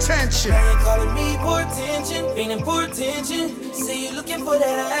for attention. Now you calling me for attention, feeling for attention. Say you looking for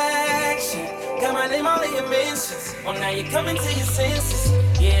that action. Got my name all in your mentions. Oh, now you coming to your senses.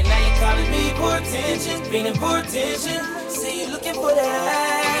 Yeah, now you calling me for attention, feeling for attention. Say you looking for that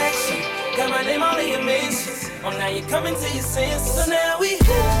action. Got my name all in your mentions. Oh, now you coming to your senses. So now we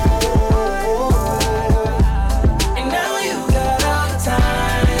and now you got all the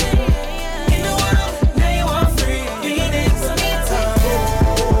time in the world. Now you are free. Being in for me time.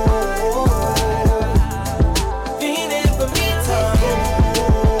 Being in for me time.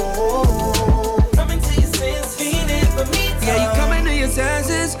 Coming to your senses. Being in for me time. Yeah, you coming to your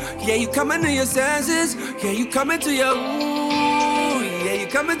senses. Yeah, you coming to your senses. Yeah, you coming to your ooh. Yeah, you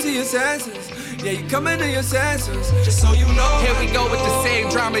coming to your senses. Yeah, you coming to your senses, just so you know. Here we go with the same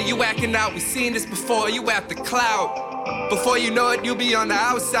drama, you acting out. We seen this before, you at the cloud. Before you know it, you be on the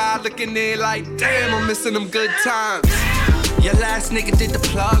outside looking in like, damn, I'm missing them good times. Your last nigga did the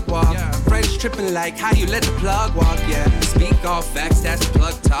plug walk. Friends tripping like, how you let the plug walk? Yeah, speak all facts, that's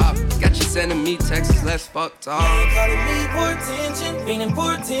plug top. Got you sending me texts, let's fuck talk. Yeah, you calling me for attention, feeling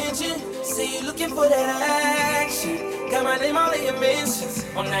for attention. See you looking for that action. Got my name all in your mentions.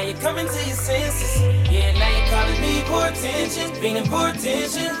 Oh, now you're coming to your senses. Yeah, now you're calling me for attention, feeling for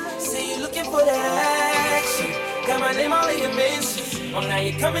attention. See you looking for that action. Got my name all in your mentions. Oh, now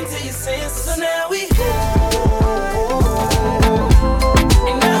you're coming to your senses. So now we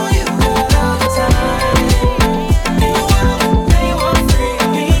and now you got all the time. Now you want free, I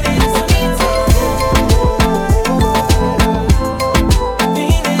mean it, so me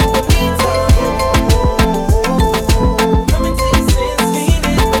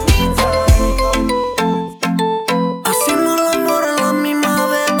Haciendo el amor a la misma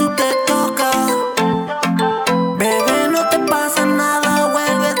vez, tú te tocas. Bebé, no te pasa nada,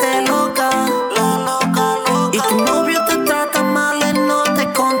 vuélvete loca. Y tu novio te trata mal, él no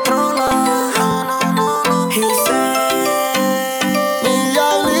te controla. Y sé, Mi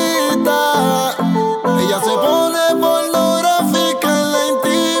diablita, ella se pone pornográfica en la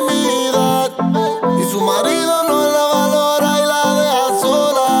intimidad. Y su marido no la valora y la deja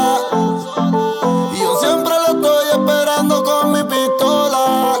sola. Y yo siempre la estoy esperando con mi pistola.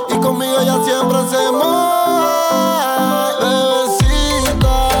 Y conmigo ella siempre se moja.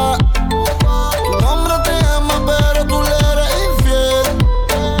 Bebecita, tu hombre te ama pero tú le eres infiel.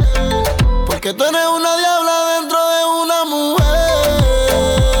 Porque tú eres una diabla dentro de una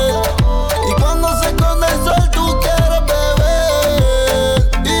mujer. Y cuando se esconde el sol tú quieres beber.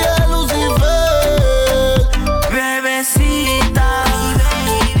 Y es Lucifer. bebecita,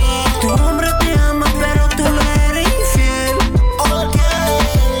 tu hombre te ama, pero tú le eres infiel. ¿Por qué?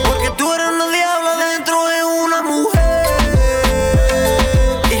 Porque tú eres una diabla dentro de una mujer.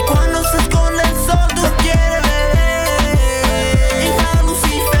 Y cuando se esconde el sol, tú quieres beber. Hija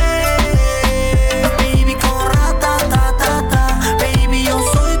Lucifer, baby, con rata, ta, ta, ta. Baby, yo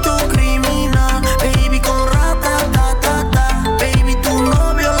soy tu criminal. Baby, con rata, ta, ta, ta. Baby, tu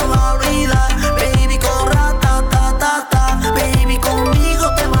novio lo va a olvidar. Baby, con rata, ta, ta, ta. Baby, conmigo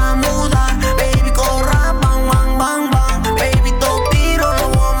te va a mudar. Baby, con rap, bang, bang, bang, bang. Baby, dos tiros lo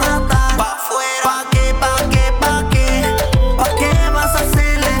voy a matar. Pa' fuera. ¿Pa' qué, pa' qué, pa' qué? ¿Pa' qué vas a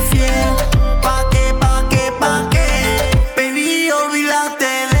serle fiel? ¿Pa' qué, pa' qué, pa' qué? Baby, olvídate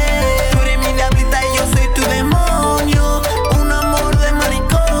de él. Tú eres mi diablita y yo soy tu demonio. Un amor de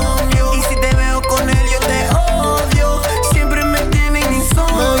manicomio. Y si te veo con él yo te odio. Siempre me tienen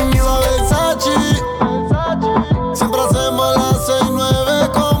insomnio. Versace, siempre hacemos las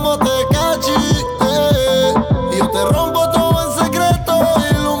 6-9 como te cachi. Y yo te rompo todo en secreto,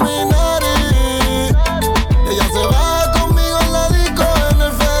 Illuminati. Ella se va conmigo en la disco en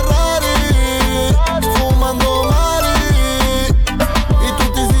el Ferrari, fumando mari. Y tú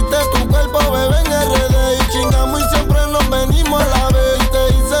te hiciste tu cuerpo, bebé, en RD. Y chingamos y siempre nos venimos a la vez. Y te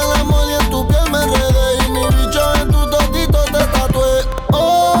hice el amor y en tu piel me enredé. Y mi bicho en tu totito te tatué.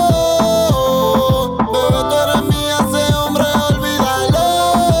 Oh, bebé, tú eres mía, ese hombre, olvídalo.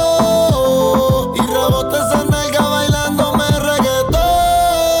 Y rebote esa nalga bailándome reggaetón.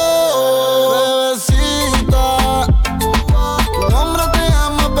 Bebecita, tu hombre te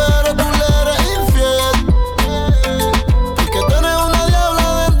ama pero tú le eres infiel. Porque tú eres una diabla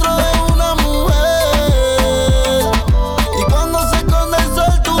dentro de una mujer. Y cuando se esconde el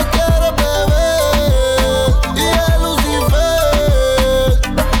sol tú quieres beber. Y es Lucifer.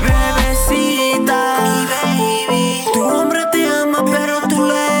 Bebecita, baby, tu hombre te ama, pero tú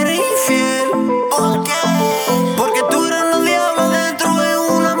le eres infiel. ¿Por qué? Porque tú eres una diabla dentro de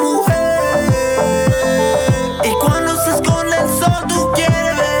una mujer. Y cuando se esconde el sol, tú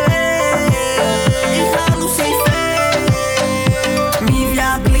quieres beber. Hija Lucifer, mi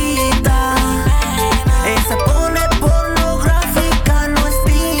diablita, esa pone pornográfica, no es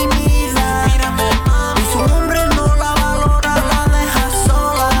tímida. Y su hombre no la valora, la deja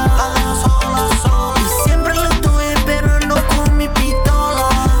sola. Y siempre le estoy esperando con mi pistola.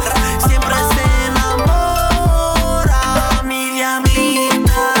 Siempre se enamora, mi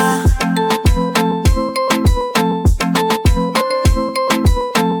diablita.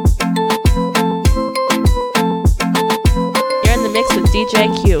 You're in the mix with DJ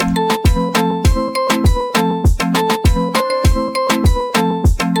Q.